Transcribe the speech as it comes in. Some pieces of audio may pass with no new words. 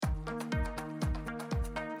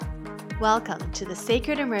Welcome to the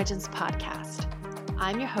Sacred Emergence Podcast.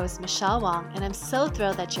 I'm your host, Michelle Wong, and I'm so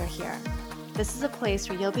thrilled that you're here. This is a place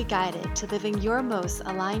where you'll be guided to living your most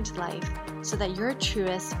aligned life so that your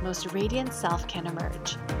truest, most radiant self can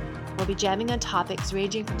emerge. We'll be jamming on topics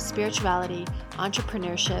ranging from spirituality,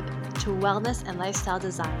 entrepreneurship, to wellness and lifestyle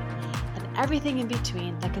design, and everything in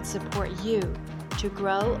between that can support you to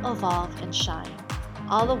grow, evolve, and shine,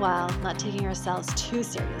 all the while not taking ourselves too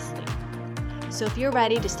seriously. So if you're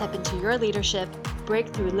ready to step into your leadership, break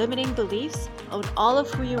through limiting beliefs, own all of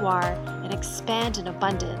who you are, and expand in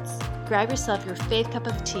abundance, grab yourself your faith cup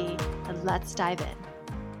of tea and let's dive in.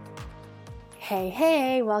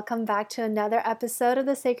 Hey, welcome back to another episode of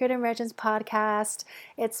the Sacred Emergence Podcast.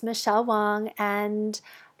 It's Michelle Wong, and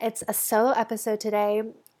it's a solo episode today.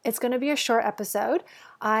 It's going to be a short episode.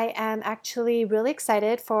 I am actually really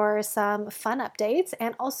excited for some fun updates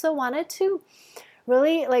and also wanted to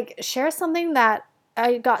really share something that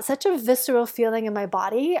I got such a visceral feeling in my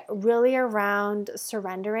body really around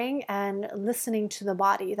surrendering and listening to the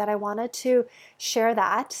body that I wanted to share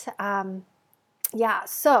that.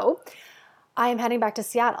 So I am heading back to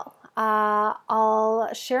Seattle.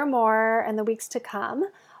 I'll share more in the weeks to come,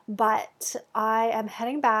 but I am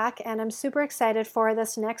heading back and I'm super excited for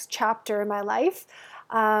this next chapter in my life.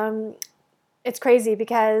 It's crazy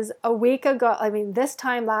because a week ago, this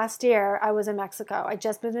time last year, I was in Mexico. I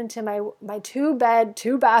just moved into my 2-bed,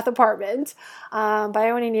 2-bath apartment, but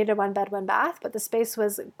I only needed 1 bed, 1 bath, but the space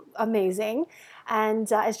was amazing. And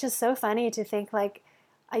it's just so funny to think last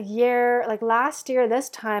year, this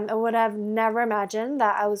time, I would have never imagined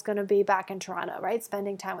that I was going to be back in Toronto, right?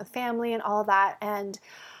 Spending time with family and all that. And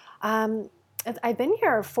I've been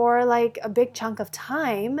here for a big chunk of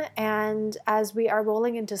time. And as we are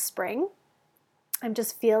rolling into spring, I'm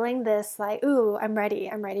just feeling this I'm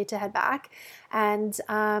ready to head back. And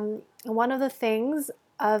one of the things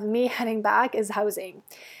of me heading back is housing.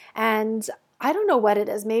 And I don't know what it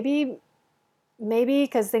is. Maybe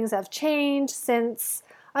because things have changed since,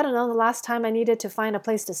 the last time I needed to find a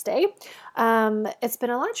place to stay. It's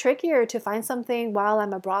been a lot trickier to find something while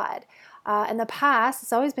I'm abroad. In the past,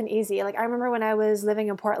 it's always been easy. I remember when I was living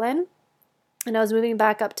in Portland, and I was moving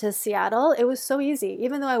back up to Seattle, it was so easy.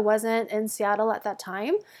 Even though I wasn't in Seattle at that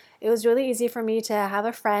time, it was really easy for me to have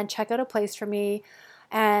a friend check out a place for me.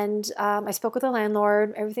 And I spoke with the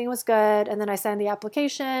landlord, everything was good. And then I signed the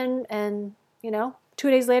application and, 2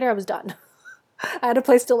 days later I was done. I had a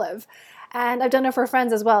place to live. And I've done it for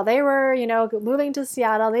friends as well. They were, moving to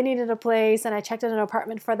Seattle, they needed a place and I checked out an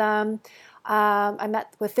apartment for them. I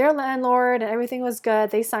met with their landlord and everything was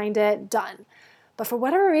good. They signed it, done. But for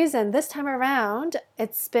whatever reason, this time around,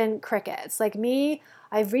 it's been crickets.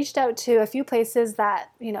 I've reached out to a few places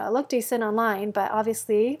that, look decent online, but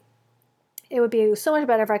obviously it would be so much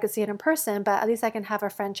better if I could see it in person, but at least I can have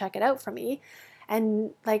a friend check it out for me.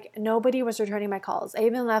 And nobody was returning my calls. I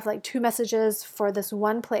even left 2 messages for this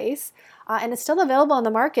one place, and it's still available on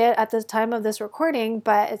the market at the time of this recording,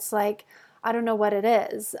 but it's I don't know what it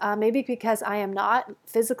is. Maybe because I am not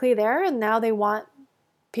physically there and now they want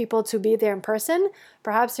people to be there in person.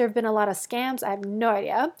 Perhaps there have been a lot of scams. I have no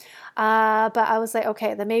idea. But I was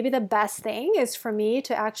okay, then maybe the best thing is for me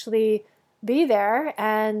to actually be there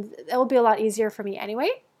and it will be a lot easier for me anyway.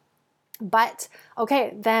 But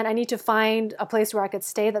okay, then I need to find a place where I could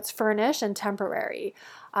stay that's furnished and temporary.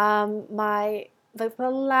 The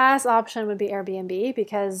last option would be Airbnb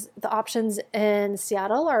because the options in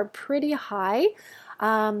Seattle are pretty high.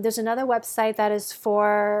 There's another website that is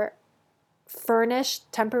for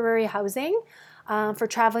furnished temporary housing for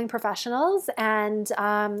traveling professionals. And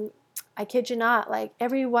I kid you not,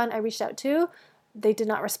 everyone I reached out to, they did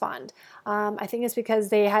not respond. I think it's because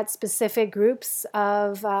they had specific groups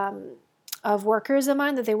of workers in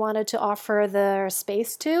mind that they wanted to offer their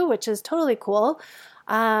space to, which is totally cool.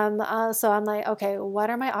 So I'm okay, what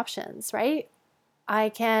are my options, right? I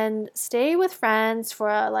can stay with friends for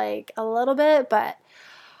a little bit, but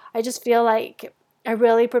I just feel I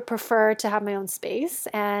really would prefer to have my own space,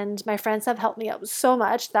 and my friends have helped me out so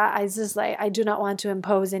much that I just I do not want to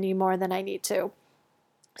impose any more than I need to.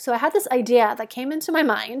 So I had this idea that came into my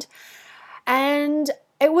mind, and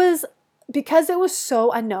it was because it was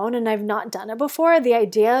so unknown and I've not done it before. The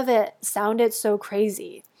idea of it sounded so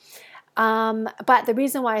crazy. But the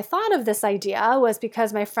reason why I thought of this idea was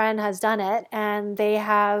because my friend has done it, and they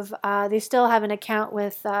still have an account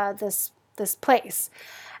with this place.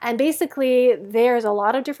 And basically, there's a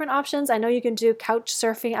lot of different options. I know you can do couch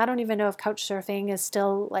surfing. I don't even know if couch surfing is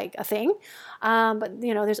still a thing. But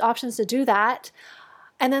there's options to do that.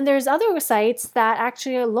 And then there's other sites that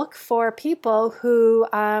actually look for people who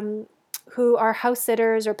who are house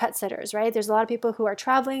sitters or pet sitters, right? There's a lot of people who are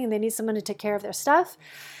traveling and they need someone to take care of their stuff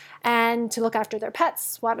and to look after their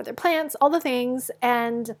pets, water their plants, all the things.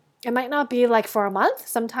 And it might not be like for a month.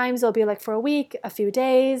 Sometimes it'll be like for a week, a few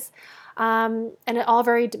days. And it all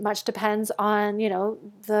very much depends on,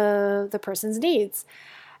 the person's needs.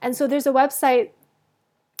 And so there's a website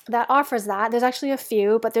that offers that. There's actually a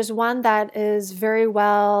few, but there's one that is very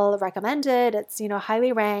well recommended. It's,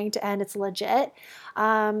 highly ranked and it's legit.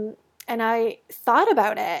 And I thought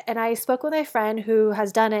about it and I spoke with my friend who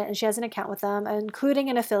has done it and she has an account with them, including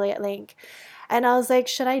an affiliate link. And I was like,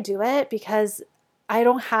 should I do it? Because I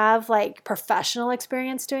don't have like professional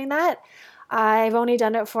experience doing that. I've only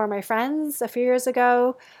done it for my friends a few years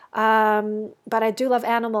ago. But I do love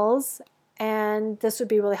animals and this would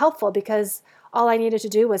be really helpful because all I needed to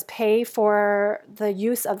do was pay for the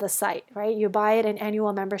use of the site, right? You buy it in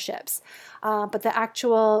annual memberships. But the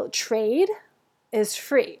actual trade is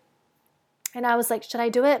free. And I was like, should I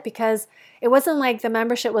do it? Because it wasn't like the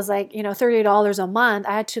membership was like, $30 a month.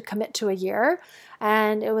 I had to commit to a year.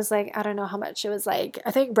 And it was like, I don't know how much. It was like,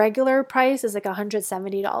 I think regular price is like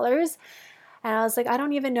 $170. And I was like, I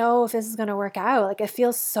don't even know if this is going to work out. Like, it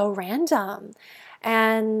feels so random.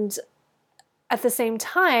 And at the same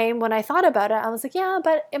time, when I thought about it, I was like, yeah,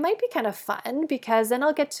 but it might be kind of fun because then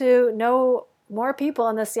I'll get to know more people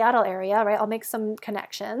in the Seattle area, right? I'll make some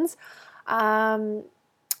connections.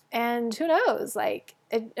 And who knows, like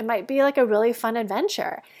it might be like a really fun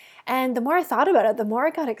adventure. And the more I thought about it, the more I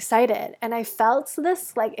got excited. And I felt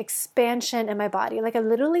this like expansion in my body. Like I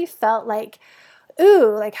literally felt like,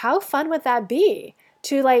 ooh, like how fun would that be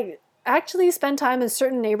to like actually spend time in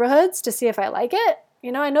certain neighborhoods to see if I like it?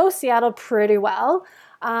 I know Seattle pretty well,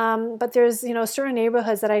 but there's, certain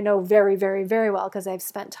neighborhoods that I know very, very, very well because I've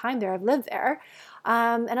spent time there, I've lived there.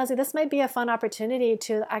 And I was like, this might be a fun opportunity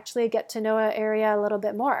to actually get to know an area a little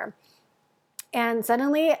bit more. And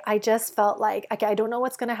suddenly I just felt like, okay, I don't know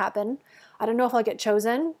what's going to happen. I don't know if I'll get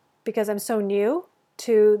chosen because I'm so new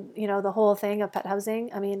to, the whole thing of pet/house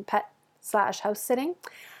sitting.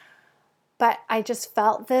 But I just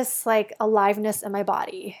felt this like aliveness in my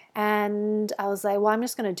body. And I was like, well, I'm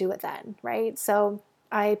just going to do it then, right? So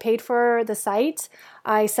I paid for the site.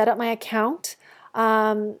 I set up my account.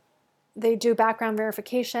 They do background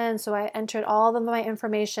verification. So I entered all of my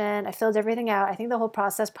information. I filled everything out. I think the whole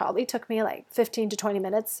process probably took me like 15 to 20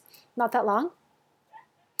 minutes, not that long.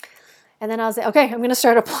 And then I was like, okay, I'm going to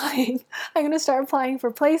start applying. I'm going to start applying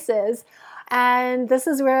for places. And this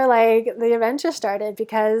is where like the adventure started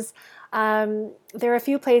because there are a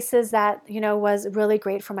few places that, was really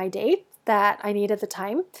great for my date that I needed at the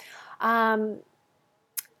time. And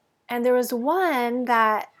there was one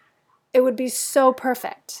that it would be so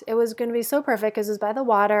perfect. It was going to be so perfect because it was by the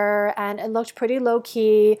water and it looked pretty low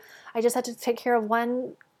key. I just had to take care of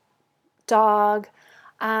one dog.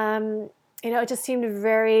 It just seemed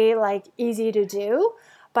very like easy to do,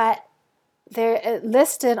 but it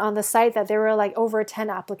listed on the site that there were like over 10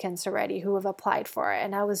 applicants already who have applied for it.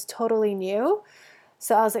 And I was totally new.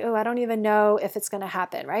 So I was like, oh, I don't even know if it's going to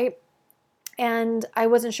happen, right? And I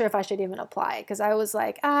wasn't sure if I should even apply because I was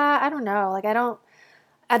like, I don't know. Like,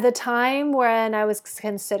 at the time when I was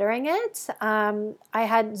considering it, I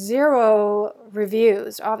had 0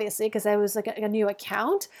 reviews, obviously, because I was like a new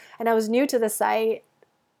account and I was new to the site.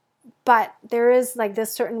 But there is like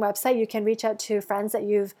this certain website you can reach out to friends that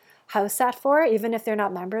you've house sat for, even if they're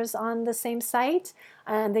not members on the same site,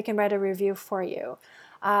 and they can write a review for you.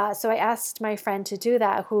 So I asked my friend to do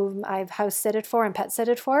that, whom I've house sitted for and pet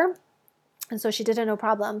sitted for. And so she did it no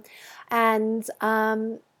problem. And so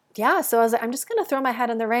I was like, I'm just going to throw my hat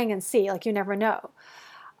in the ring and see, like, you never know.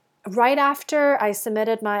 Right after I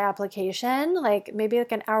submitted my application, like maybe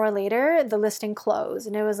like an hour later, the listing closed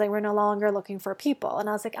and it was like, we're no longer looking for people. And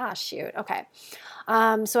I was like, shoot. Okay.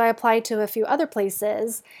 So I applied to a few other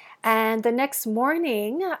places. And the next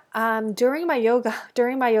morning, during my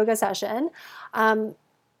yoga session,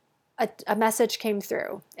 a message came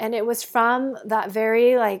through, and it was from that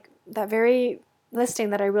very listing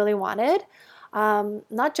that I really wanted.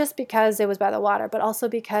 Not just because it was by the water, but also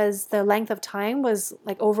because the length of time was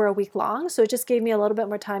like over a week long. So it just gave me a little bit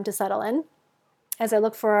more time to settle in as I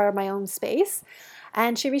look for my own space.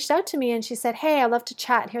 And she reached out to me and she said, hey, I'd love to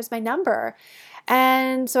chat. Here's my number.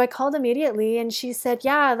 And so I called immediately and she said,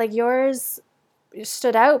 yeah, like yours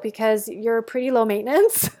stood out because you're pretty low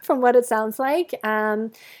maintenance from what it sounds like.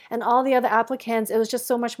 And all the other applicants, it was just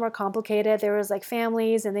so much more complicated. There was like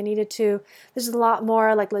families and there's a lot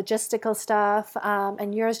more like logistical stuff.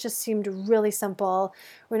 And yours just seemed really simple.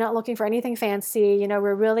 We're not looking for anything fancy.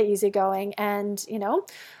 We're really easygoing. And,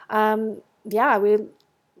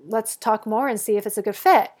 let's talk more and see if it's a good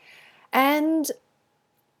fit. And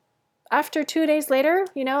after 2 days later,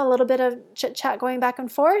 a little bit of chit chat going back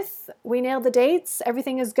and forth, we nailed the dates.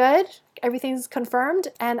 Everything is good. Everything's confirmed.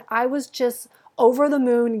 And I was just over the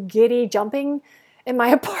moon, giddy, jumping in my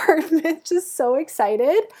apartment, just so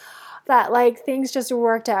excited that like things just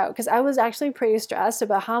worked out, because I was actually pretty stressed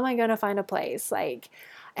about how am I going to find a place, so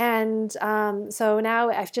now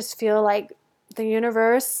I just feel like the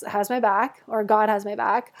universe has my back, or God has my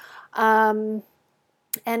back.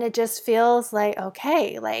 And it just feels like,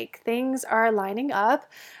 okay, like things are lining up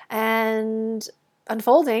and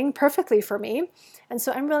unfolding perfectly for me. And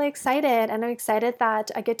so I'm really excited, and I'm excited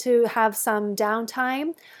that I get to have some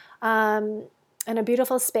downtime in a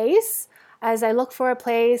beautiful space as I look for a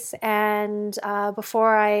place, and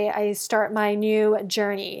before I start my new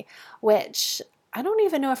journey, which I don't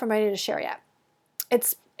even know if I'm ready to share yet.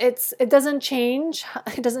 It doesn't change.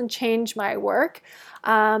 It doesn't change my work,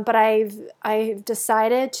 but I've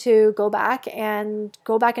decided to go back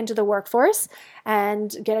into the workforce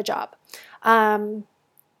and get a job, and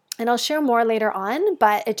I'll share more later on.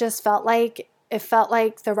 But it just felt like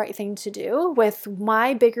the right thing to do with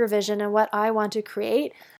my bigger vision and what I want to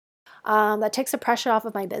create. That takes the pressure off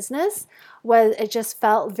of my business. It just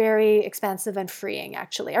felt very expansive and freeing,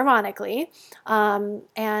 actually, ironically.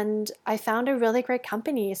 And I found a really great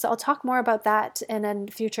company. So I'll talk more about that in a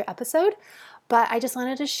future episode. But I just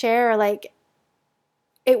wanted to share, like,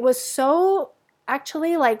 it was so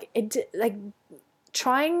actually like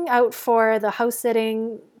trying out for the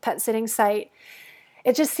pet sitting site.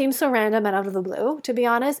 It just seems so random and out of the blue, to be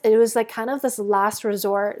honest. It was like kind of this last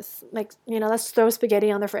resort, like, let's throw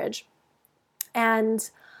spaghetti on the fridge. And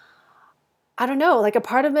I don't know, like a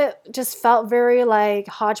part of it just felt very like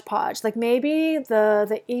hodgepodge. Like maybe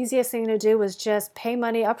the easiest thing to do was just pay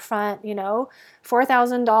money up front,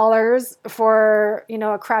 $4,000 for,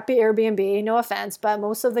 a crappy Airbnb. No offense, but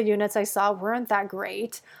most of the units I saw weren't that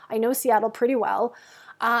great. I know Seattle pretty well.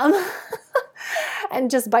 And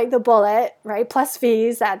just bite the bullet, right? Plus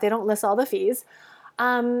fees, that they don't list all the fees.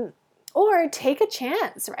 Or take a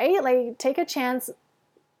chance, right? Like take a chance,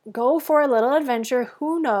 go for a little adventure,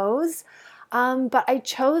 who knows? But I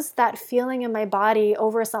chose that feeling in my body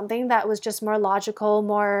over something that was just more logical,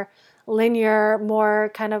 more linear,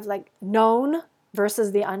 more kind of like known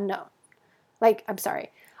versus the unknown. Like, I'm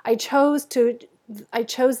sorry, I chose the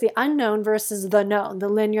unknown versus the known, the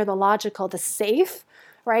linear, the logical, the safe,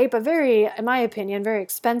 right? But very, in my opinion, very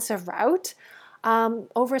expensive route.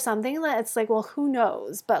 Over something that it's like, well, who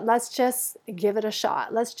knows? But let's just give it a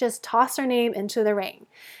shot. Let's just toss our name into the ring.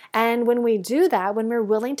 And when we do that, when we're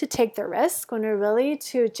willing to take the risk, when we're willing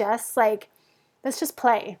to just like, let's just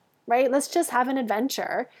play, right? Let's just have an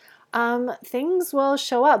adventure. Things will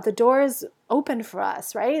show up. The doors open for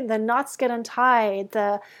us, right? The knots get untied.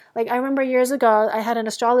 I remember years ago, I had an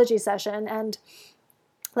astrology session, and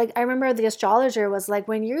like, I remember the astrologer was like,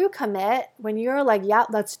 when you commit, when you're like, yeah,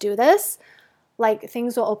 let's do this, like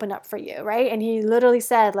things will open up for you, right? And he literally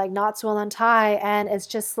said like knots will untie, and it's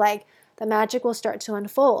just like the magic will start to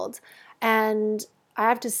unfold. And I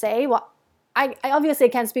have to say, well, I obviously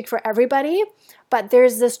can't speak for everybody, but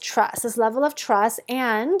there's this trust, this level of trust.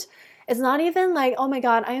 And it's not even like, oh my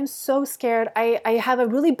God, I am so scared. I have a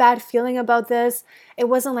really bad feeling about this. It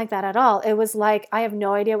wasn't like that at all. It was like, I have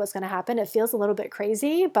no idea what's going to happen. It feels a little bit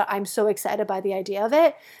crazy, but I'm so excited by the idea of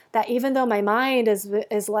it that even though my mind is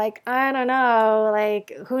like, I don't know,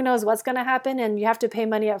 like who knows what's going to happen, and you have to pay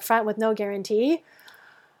money up front with no guarantee,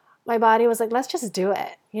 my body was like, let's just do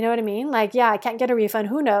it. You know what I mean? Like, yeah, I can't get a refund.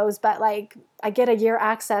 Who knows? But like, I get a year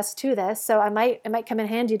access to this. So it might come in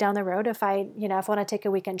handy down the road if I want to take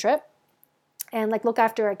a weekend trip and like look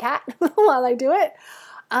after a cat while I do it.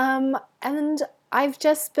 And I've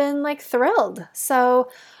just been like thrilled.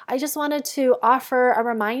 So I just wanted to offer a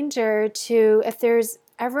reminder to, if there's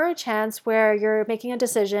ever a chance where you're making a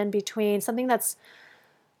decision between something that's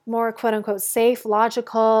more quote unquote safe,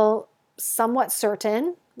 logical, somewhat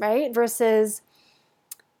certain, right? Versus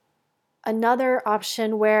another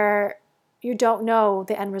option where you don't know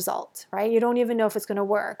the end result, right? You don't even know if it's going to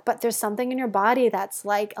work, but there's something in your body that's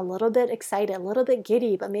like a little bit excited, a little bit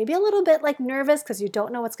giddy, but maybe a little bit like nervous because you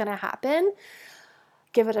don't know what's going to happen.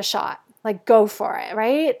 Give it a shot. Like go for it,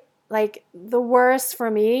 right? Like the worst for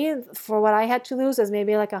me, for what I had to lose, is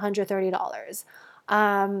maybe like $130.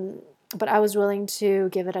 But I was willing to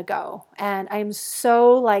give it a go. And I'm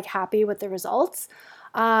so like happy with the results.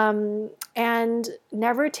 And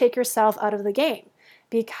never take yourself out of the game,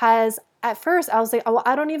 because at first I was like, oh,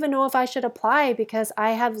 I don't even know if I should apply because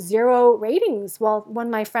I have 0 ratings. Well,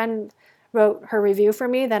 when my friend wrote her review for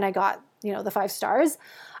me, then I got, the 5 stars.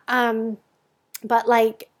 But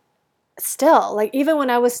like, still, like even when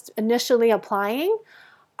I was initially applying,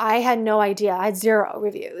 I had no idea. I had 0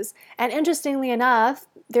 reviews. And interestingly enough,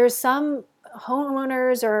 there's some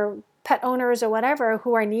homeowners or pet owners or whatever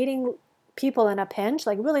who are needing people in a pinch,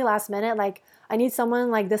 like really last minute, like I need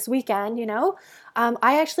someone like this weekend,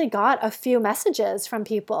 I actually got a few messages from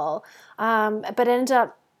people, but it ended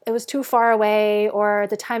up, it was too far away or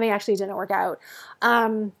the timing actually didn't work out.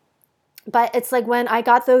 But it's like when I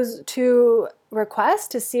got those 2 requests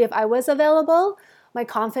to see if I was available, my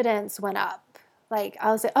confidence went up. Like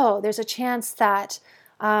I was like, oh, there's a chance that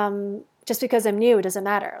just because I'm new, it doesn't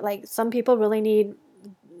matter. Like some people really need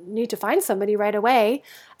to find somebody right away,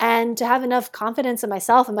 and to have enough confidence in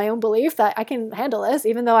myself and my own belief that I can handle this,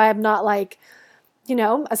 even though I am not like,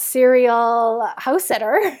 a serial house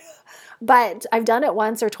sitter. But I've done it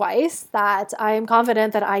once or twice that I am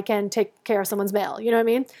confident that I can take care of someone's mail, you know what I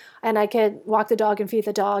mean? And I could walk the dog and feed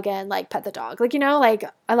the dog and like pet the dog. Like, like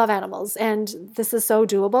I love animals and this is so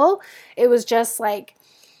doable. It was just like,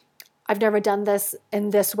 I've never done this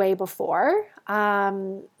in this way before.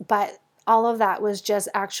 But all of that was just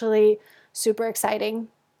actually super exciting.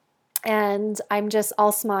 And I'm just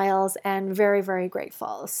all smiles and very, very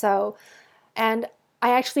grateful. So, and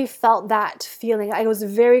I actually felt that feeling. I was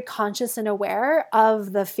very conscious and aware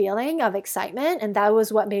of the feeling of excitement. And that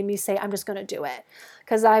was what made me say, I'm just going to do it.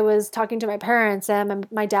 Because I was talking to my parents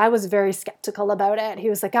and my dad was very skeptical about it. He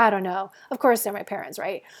was like, I don't know. Of course, they're my parents,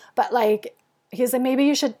 right? But like, he's like, maybe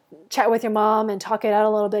you should chat with your mom and talk it out a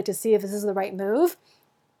little bit to see if this is the right move.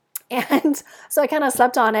 And so I kind of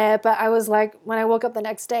slept on it, but I was like, when I woke up the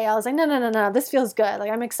next day, I was like, no, this feels good. Like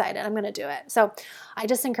I'm excited. I'm going to do it. So I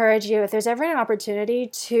just encourage you, if there's ever an opportunity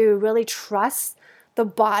to really trust the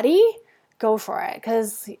body, go for it.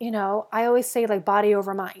 Because, I always say like body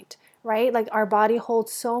over mind, right? Like our body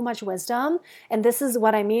holds so much wisdom. And this is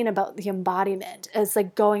what I mean about the embodiment. It's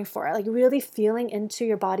like going for it, like really feeling into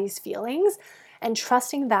your body's feelings and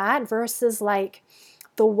trusting that versus like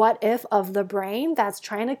the what if of the brain that's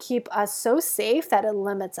trying to keep us so safe that it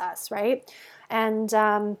limits us, right? And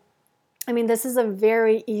this is a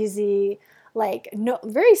very easy, like no,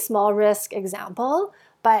 very small risk example,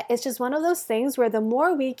 but it's just one of those things where the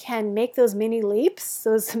more we can make those mini leaps,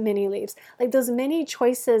 like those mini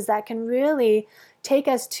choices that can really take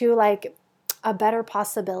us to like a better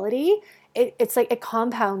possibility, it's like it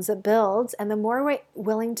compounds, it builds, and the more we're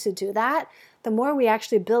willing to do that, the more we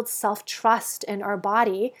actually build self-trust in our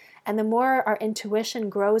body, and the more our intuition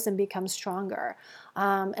grows and becomes stronger.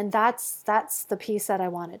 And that's the piece that I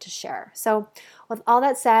wanted to share. So with all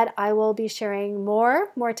that said, I will be sharing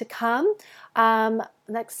more to come.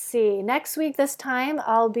 Let's see, next week this time,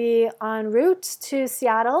 I'll be en route to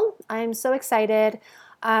Seattle. I'm so excited.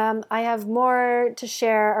 I have more to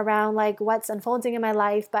share around like what's unfolding in my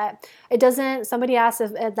life, but it doesn't, somebody asked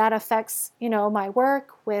if that affects, my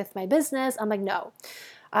work with my business. I'm like, no,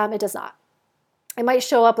 it does not. It might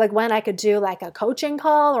show up like when I could do like a coaching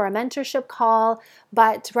call or a mentorship call,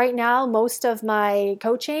 but right now, most of my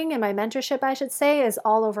coaching and my mentorship, I should say, is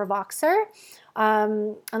all over Voxer.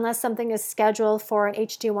 Unless something is scheduled for an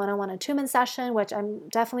HD 101 attunement session, which I'm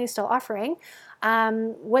definitely still offering.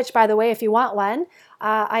 Which, by the way, if you want one,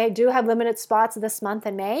 I do have limited spots this month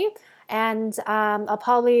in May, and I'll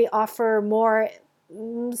probably offer more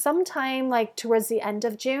sometime like towards the end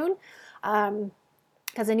of June,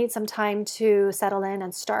 because I need some time to settle in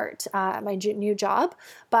and start my new job.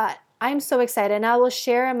 But I'm so excited, and I will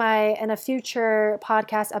share in a future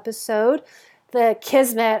podcast episode the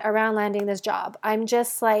kismet around landing this job. I'm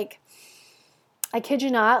just like, I kid you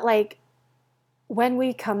not, like when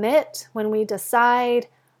we commit, when we decide,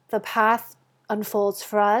 the path unfolds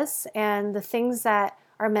for us and the things that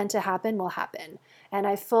are meant to happen will happen. And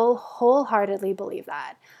I wholeheartedly believe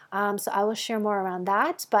that. So I will share more around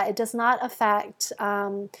that, but it does not affect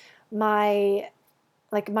my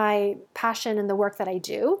passion in the work that I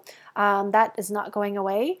do. That is not going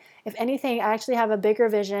away. If anything, I actually have a bigger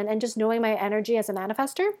vision, and just knowing my energy as a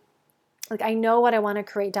manifester, like I know what I want to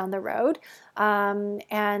create down the road.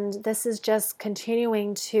 And this is just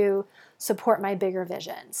continuing to support my bigger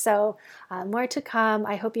vision. So more to come.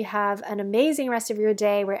 I hope you have an amazing rest of your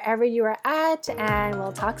day wherever you are at, and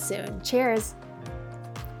we'll talk soon. Cheers.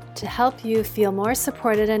 To help you feel more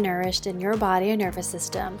supported and nourished in your body and nervous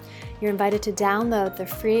system, you're invited to download the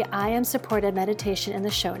free I Am Supported meditation in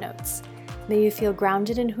the show notes. May you feel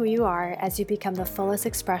grounded in who you are as you become the fullest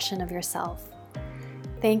expression of yourself.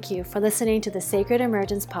 Thank you for listening to the Sacred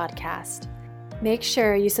Emergence podcast. Make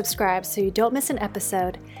sure you subscribe so you don't miss an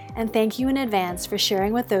episode, and thank you in advance for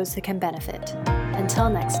sharing with those who can benefit. Until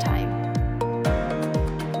next time.